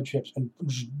stack of the red chips and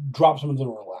just drops them into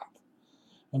her lap.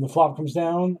 And the flop comes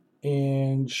down,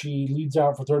 and she leads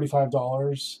out for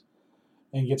 $35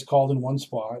 and gets called in one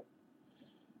spot.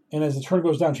 And as the turn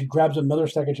goes down, she grabs another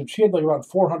stack of chips. She had like about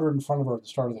 400 in front of her at the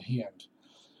start of the hand.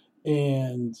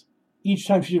 And each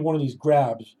time she did one of these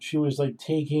grabs, she was like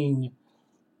taking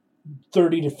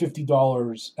 $30 to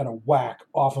 $50 at a whack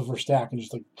off of her stack and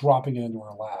just like dropping it into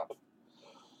her lap.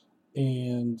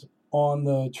 And on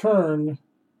the turn,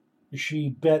 she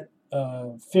bet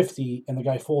 50, and the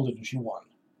guy folded, and she won.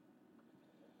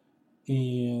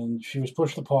 And she was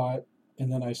pushed the pot.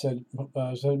 And then I said,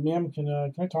 "Ma'am,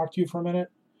 can I talk to you for a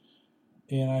minute?"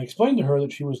 And I explained to her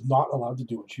that she was not allowed to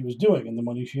do what she was doing, and the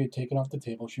money she had taken off the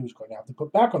table, she was going to have to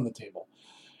put back on the table.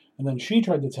 And then she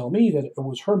tried to tell me that it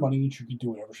was her money and she could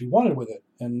do whatever she wanted with it.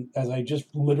 And as I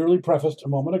just literally prefaced a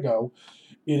moment ago,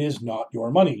 it is not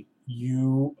your money.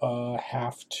 You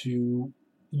have to,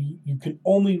 you can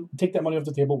only take that money off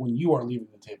the table when you are leaving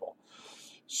the table.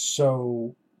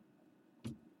 So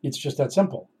it's just that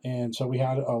simple. And so we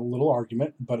had a little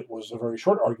argument, but it was a very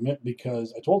short argument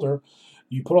because I told her,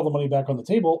 "You put all the money back on the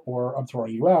table or I'm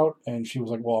throwing you out." And she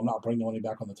was like, "Well, I'm not putting the money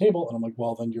back on the table." And I'm like,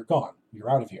 "Well, then you're gone. You're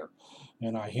out of here."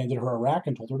 And I handed her a rack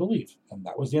and told her to leave. And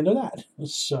that was the end of that.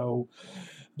 So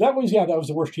that was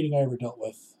the worst cheating I ever dealt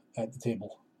with at the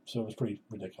table. So it was pretty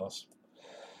ridiculous.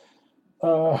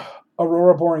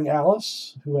 Aurora Boring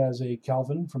Alice, who has a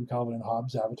Calvin from Calvin and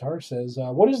Hobbes avatar, says,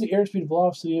 "What is the airspeed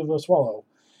velocity of a swallow?"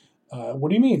 What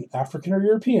do you mean? African or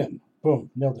European? Boom,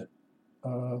 nailed it.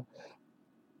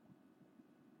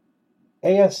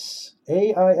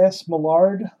 AIS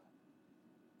Millard,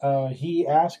 he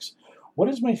asks, "What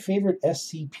is my favorite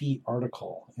SCP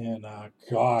article?" And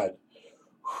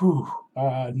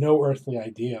no earthly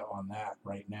idea on that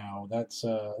right now. That's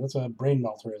a brain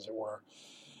melter, as it were.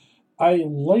 I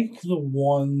like the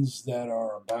ones that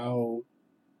are about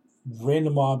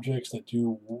random objects that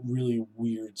do really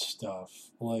weird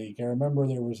stuff. Like, I remember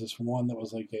there was this one that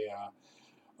was like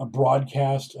a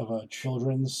broadcast of a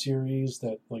children's series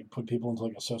that like put people into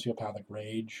like a sociopathic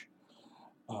rage.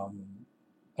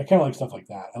 I kind of like stuff like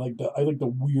that. I like the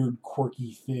weird,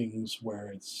 quirky things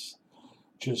where it's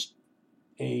just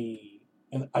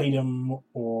an item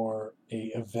or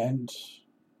a event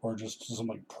or just some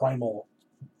like primal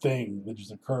thing that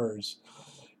just occurs,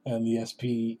 and the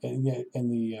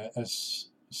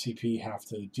SCP have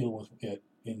to deal with it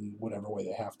in whatever way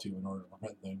they have to in order to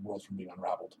prevent the world from being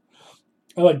unraveled.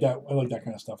 I like that. I like that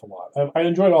kind of stuff a lot. I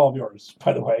enjoyed all of yours,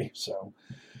 by the way. So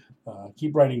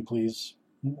keep writing, please.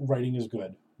 Writing is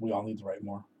good. We all need to write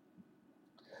more.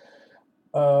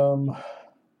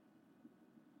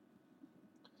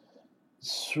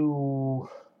 So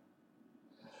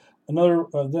another.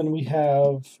 Then we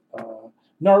have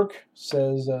Narc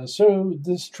says, so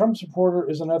this Trump supporter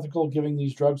is unethical giving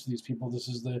these drugs to these people. This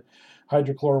is the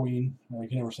hydrochloroquine. I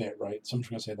can never say it right, so I'm just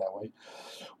going to say it that way.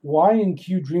 Why in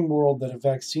Q Dream World that a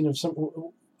vaccine,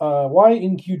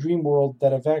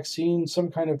 some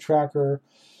kind of tracker,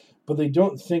 but they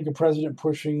don't think a president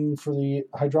pushing for the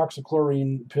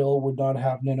hydroxychloroquine pill would not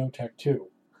have nanotech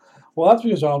too? Well, that's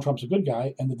because Donald Trump's a good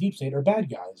guy and the deep state are bad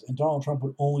guys. And Donald Trump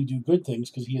would only do good things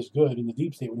because he is good, and the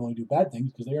deep state would only do bad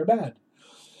things because they are bad.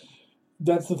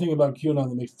 That's the thing about QAnon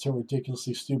that makes it so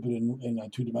ridiculously stupid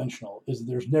and two-dimensional, is that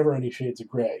there's never any shades of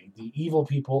gray. The evil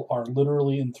people are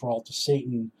literally enthralled to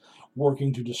Satan,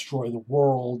 working to destroy the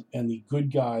world, and the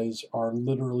good guys are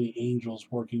literally angels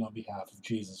working on behalf of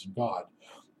Jesus and God.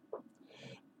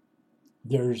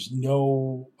 There's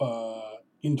no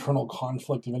internal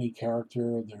conflict of any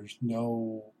character. There's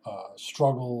no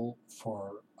struggle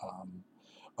for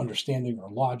understanding or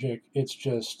logic. It's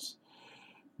just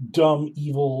dumb,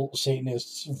 evil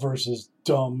Satanists versus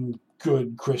dumb,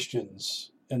 good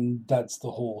Christians. And that's the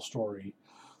whole story.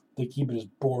 They keep it as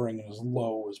boring and as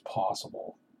low as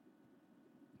possible.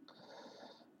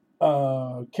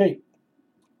 Okay.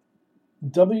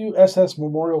 WSS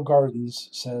Memorial Gardens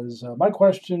says, my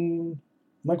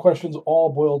questions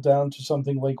all boil down to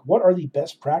something like, what are the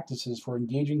best practices for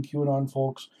engaging QAnon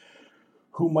folks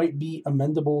who might be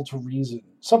amendable to reason?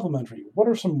 Supplementary, what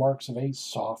are some marks of a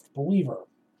soft believer?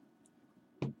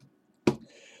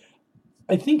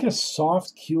 I think a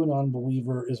soft QAnon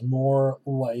believer is more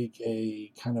like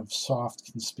a kind of soft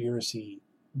conspiracy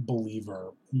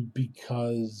believer,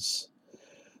 because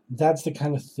that's the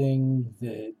kind of thing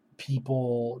that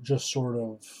people just sort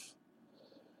of,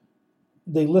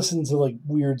 they listen to like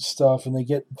weird stuff and they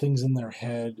get things in their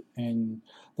head, and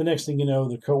the next thing you know,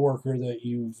 the coworker that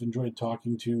you've enjoyed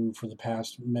talking to for the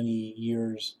past many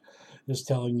years is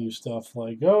telling you stuff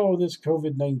like, oh, this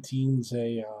COVID-19's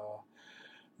a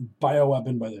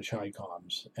bioweapon by the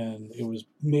Chi-Coms, and it was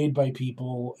made by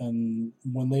people, and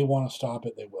when they want to stop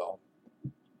it, they will.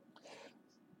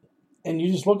 And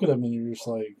you just look at them and you're just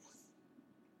like,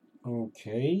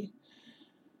 okay.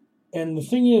 And the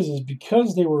thing is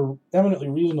because they were eminently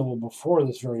reasonable before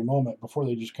this very moment, before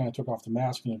they just kind of took off the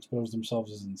mask and exposed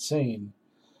themselves as insane,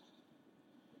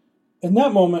 in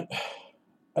that moment,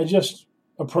 I just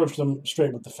approached them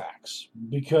straight with the facts.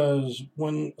 Because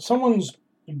when someone's,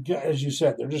 as you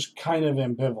said, they're just kind of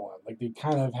ambivalent. Like, they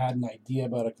kind of had an idea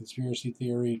about a conspiracy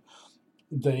theory.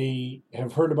 They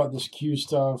have heard about this Q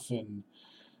stuff, and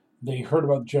they heard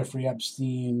about Jeffrey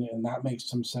Epstein, and that makes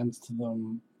some sense to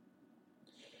them.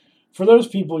 For those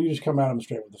people, you just come at them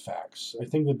straight with the facts. I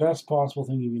think the best possible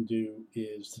thing you can do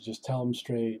is to just tell them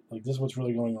straight, like, this is what's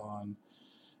really going on.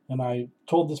 And I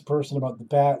told this person about the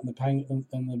bat and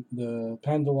the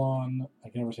pendulon, I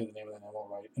can never say the name of that animal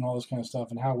right, and all this kind of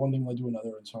stuff, and how one thing led to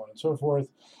another, and so on and so forth.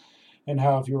 And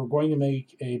how if you were going to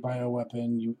make a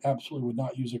bioweapon, you absolutely would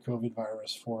not use a COVID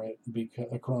virus for it,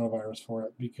 a coronavirus for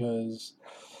it, because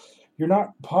you're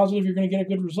not positive you're going to get a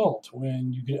good result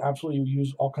when you could absolutely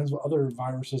use all kinds of other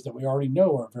viruses that we already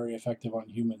know are very effective on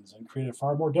humans and create a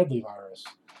far more deadly virus.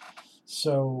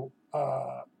 So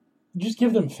just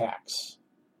give them facts.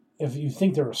 If you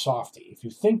think they're a softie, if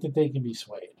you think that they can be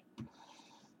swayed.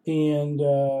 And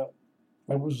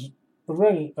I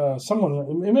read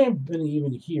someone, it may have been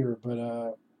even here,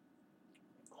 but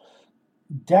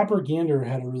Dapper Gander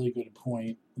had a really good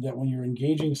point that when you're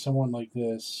engaging someone like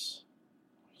this,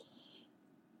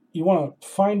 you want to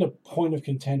find a point of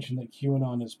contention that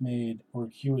QAnon has made, or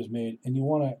Q has made, and you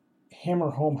want to hammer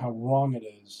home how wrong it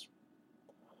is.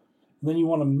 And then you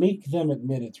want to make them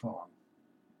admit it's wrong.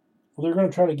 Well, they're going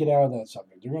to try to get out of that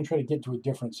subject. They're going to try to get to a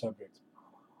different subject.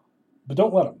 But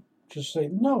don't let them. Just say,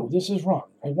 no, this is wrong.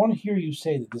 I want to hear you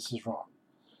say that this is wrong.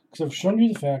 Because I've shown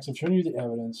you the facts, I've shown you the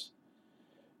evidence.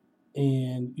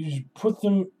 And you should put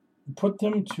them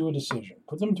to a decision.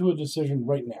 Put them to a decision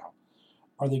right now.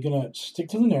 Are they going to stick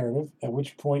to the narrative, at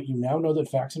which point you now know that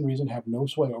facts and reason have no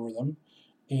sway over them,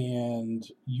 and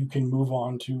you can move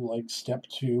on to like step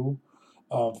 2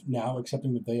 of now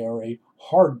accepting that they are a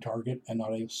hard target and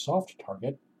not a soft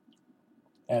target,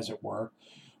 as it were,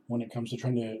 when it comes to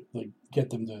trying to like get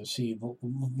them to see the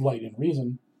light and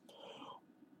reason.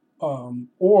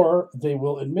 Or they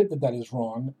will admit that that is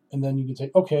wrong, and then you can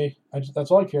say, okay, that's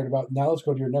all I cared about. Now let's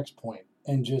go to your next point,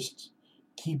 and just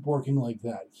keep working like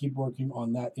that. Keep working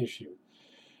on that issue.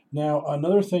 Now,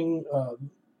 another thing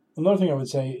I would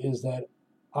say is that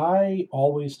I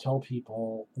always tell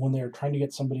people when they're trying to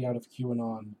get somebody out of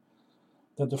QAnon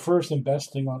that the first and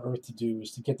best thing on earth to do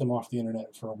is to get them off the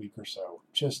internet for a week or so.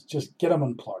 Just get them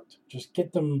unplugged. Just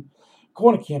get them, go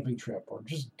on a camping trip, or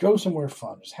just go somewhere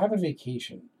fun. Just have a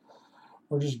vacation.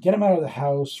 Or just get them out of the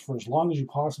house for as long as you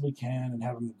possibly can and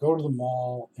have them go to the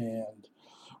mall,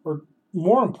 or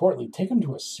more importantly, take them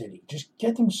to a city. Just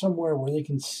get them somewhere where they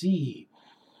can see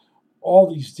all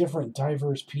these different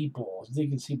diverse people. They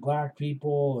can see black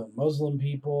people and Muslim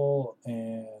people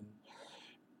and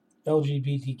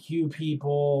LGBTQ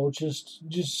people. Just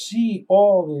see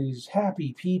all these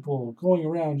happy people going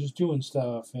around just doing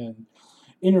stuff, and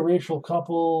interracial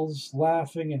couples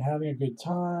laughing and having a good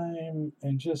time,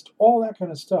 and just all that kind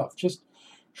of stuff. Just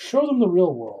show them the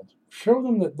real world. Show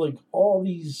them that like all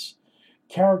these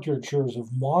caricatures of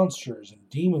monsters and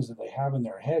demons that they have in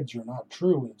their heads are not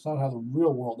true, and it's not how the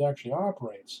real world actually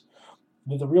operates.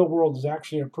 That the real world is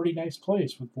actually a pretty nice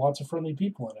place with lots of friendly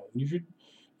people in it.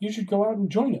 You should go out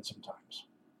and join it sometimes.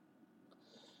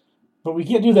 But we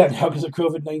can't do that now because of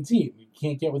COVID-19. We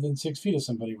can't get within 6 feet of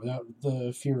somebody without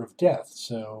the fear of death.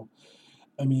 So,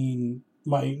 I mean,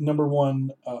 my number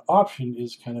one option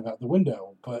is kind of out the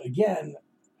window. But again,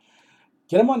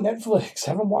 get them on Netflix.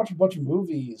 Have them watch a bunch of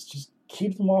movies. Just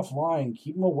keep them offline.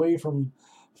 Keep them away from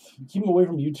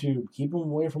YouTube. Keep them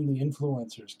away from the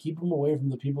influencers. Keep them away from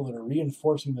the people that are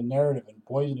reinforcing the narrative and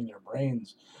poisoning their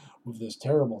brains with this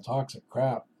terrible, toxic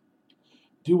crap.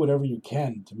 Do whatever you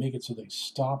can to make it so they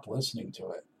stop listening to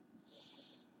it.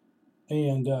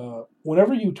 And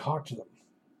whenever you talk to them,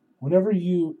 whenever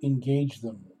you engage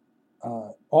them,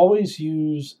 always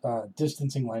use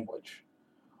distancing language.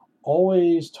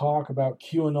 Always talk about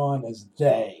QAnon as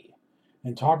they,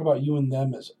 and talk about you and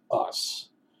them as us.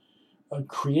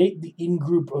 Create the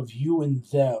in-group of you and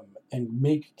them, and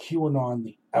make QAnon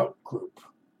the out-group.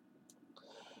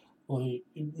 Like,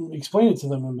 explain it to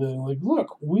them and be like,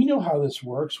 look, we know how this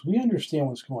works. We understand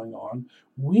what's going on.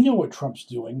 We know what Trump's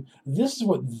doing. This is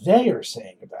what they are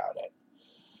saying about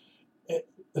it.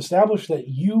 Establish that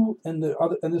you and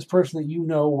this person that you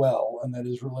know well and that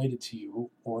is related to you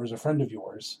or is a friend of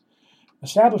yours,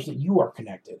 establish that you are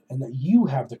connected and that you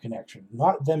have the connection,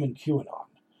 not them and QAnon.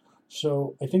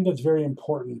 So I think that's very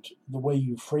important. The way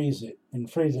you phrase it and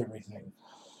phrase everything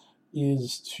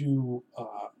is to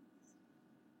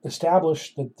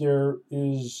establish that there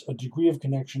is a degree of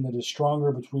connection that is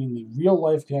stronger between the real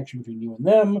life connection between you and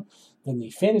them than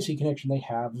the fantasy connection they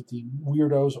have with the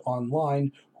weirdos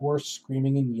online who are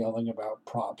screaming and yelling about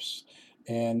props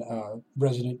and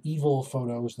Resident Evil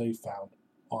photos they found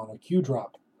on a Q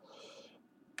drop.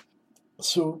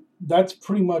 So that's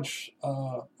pretty much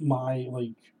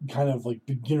my kind of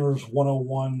beginner's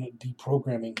 101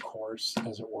 deprogramming course,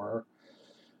 as it were.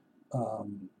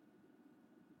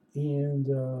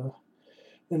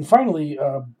 And finally,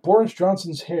 Boris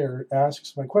Johnson's hair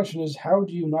asks, my question is, how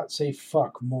do you not say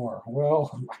fuck more?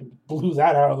 Well, I blew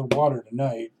that out of the water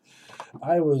tonight.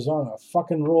 I was on a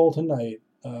fucking roll tonight.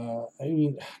 I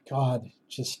mean, God,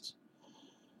 it's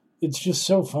just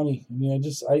so funny. I mean,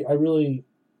 I really,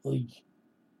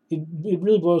 it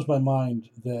really blows my mind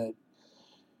that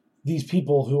these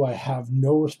people who I have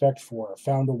no respect for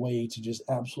found a way to just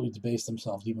absolutely debase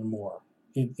themselves even more.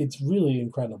 It's really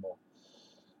incredible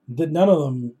that none of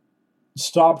them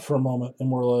stopped for a moment and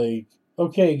were like,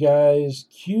 okay, guys,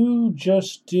 Q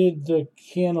just did the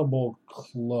Cannibal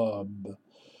Club.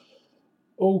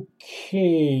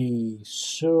 Okay,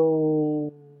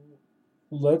 so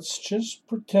let's just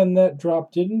pretend that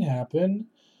drop didn't happen,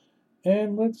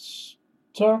 and let's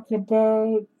talk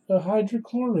about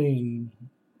hydrochlorine,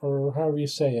 or however you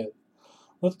say it.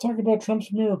 Let's talk about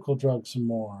Trump's miracle drug some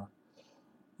more.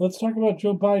 Let's talk about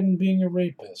Joe Biden being a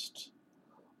rapist.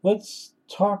 Let's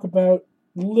talk about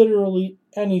literally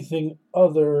anything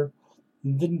other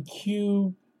than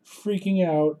Q freaking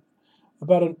out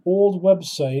about an old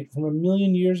website from 1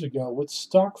 million years ago with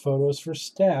stock photos for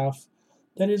staff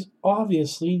that is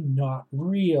obviously not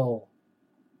real.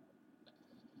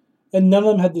 And none of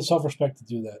them had the self-respect to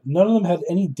do that. None of them had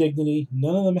any dignity.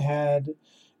 None of them had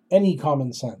any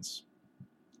common sense.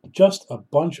 Just a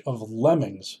bunch of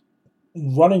lemmings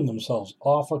running themselves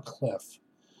off a cliff.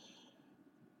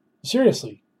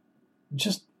 Seriously,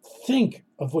 just think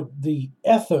of what the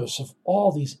ethos of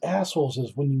all these assholes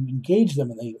is when you engage them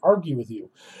and they argue with you.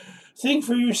 Think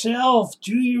for yourself.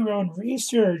 Do your own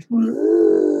research.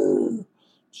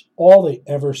 It's all they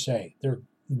ever say. They're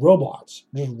robots,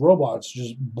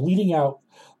 just bleeding out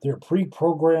their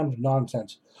pre-programmed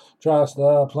nonsense. Trust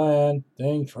the plan,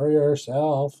 think for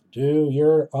yourself, do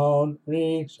your own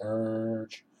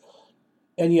research.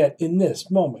 And yet, in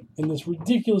this moment, in this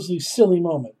ridiculously silly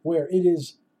moment, where it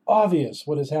is obvious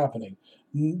what is happening,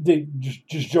 they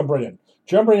just jump right in.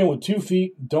 Jump right in with 2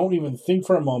 feet, don't even think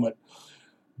for a moment.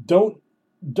 Don't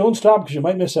stop because you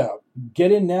might miss out.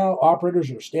 Get in now,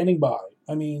 operators are standing by.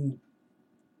 I mean,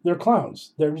 they're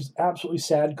clowns. They're just absolutely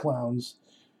sad clowns.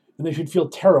 And they should feel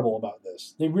terrible about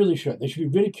this. They really should. They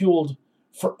should be ridiculed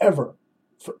forever.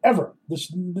 Forever.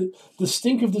 The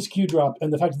stink of this Q drop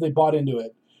and the fact that they bought into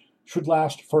it should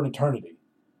last for an eternity.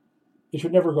 It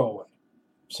should never go away.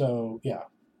 So, yeah.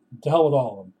 To hell with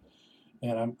all of them.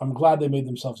 And I'm glad they made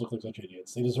themselves look like such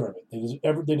idiots. They deserve it.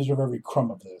 They deserve every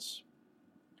crumb of this.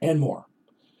 And more.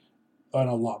 And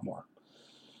a lot more.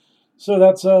 So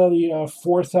that's the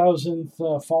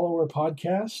 4,000th follower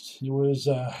podcast. It was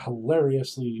a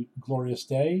hilariously glorious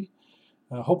day.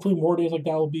 Hopefully more days like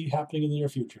that will be happening in the near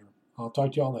future. I'll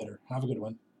talk to you all later. Have a good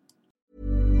one.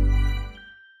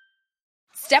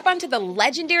 Step onto the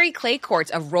legendary clay courts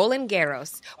of Roland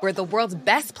Garros, where the world's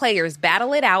best players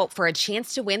battle it out for a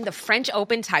chance to win the French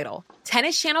Open title.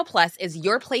 Tennis Channel Plus is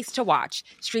your place to watch.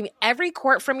 Stream every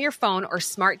court from your phone or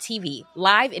smart TV,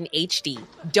 live in HD.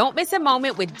 Don't miss a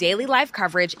moment with daily live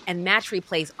coverage and match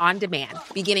replays on demand,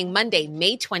 beginning Monday,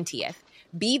 May 20th.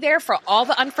 Be there for all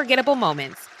the unforgettable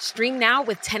moments. Stream now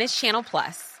with Tennis Channel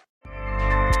Plus.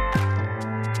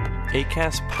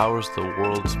 Acast powers the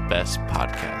world's best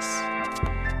podcasts.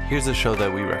 Here's a show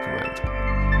that we recommend.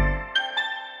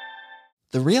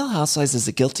 The Real Housewives is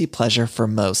a guilty pleasure for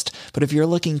most, but if you're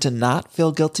looking to not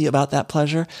feel guilty about that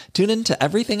pleasure, tune in to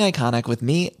Everything Iconic with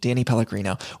me, Danny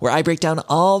Pellegrino, where I break down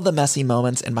all the messy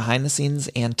moments and behind-the-scenes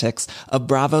antics of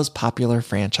Bravo's popular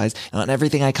franchise. And on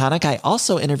Everything Iconic, I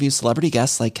also interview celebrity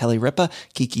guests like Kelly Ripa,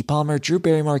 Keke Palmer, Drew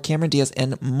Barrymore, Cameron Diaz,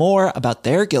 and more about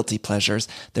their guilty pleasures,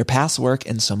 their past work,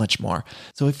 and so much more.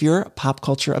 So if you're pop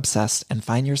culture obsessed and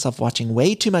find yourself watching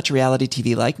way too much reality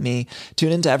TV like me,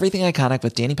 tune in to Everything Iconic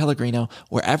with Danny Pellegrino,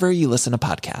 wherever you listen to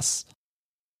podcasts.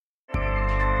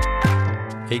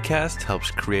 Acast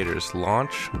helps creators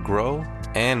launch, grow,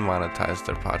 and monetize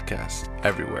their podcasts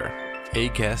everywhere.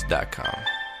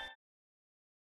 Acast.com.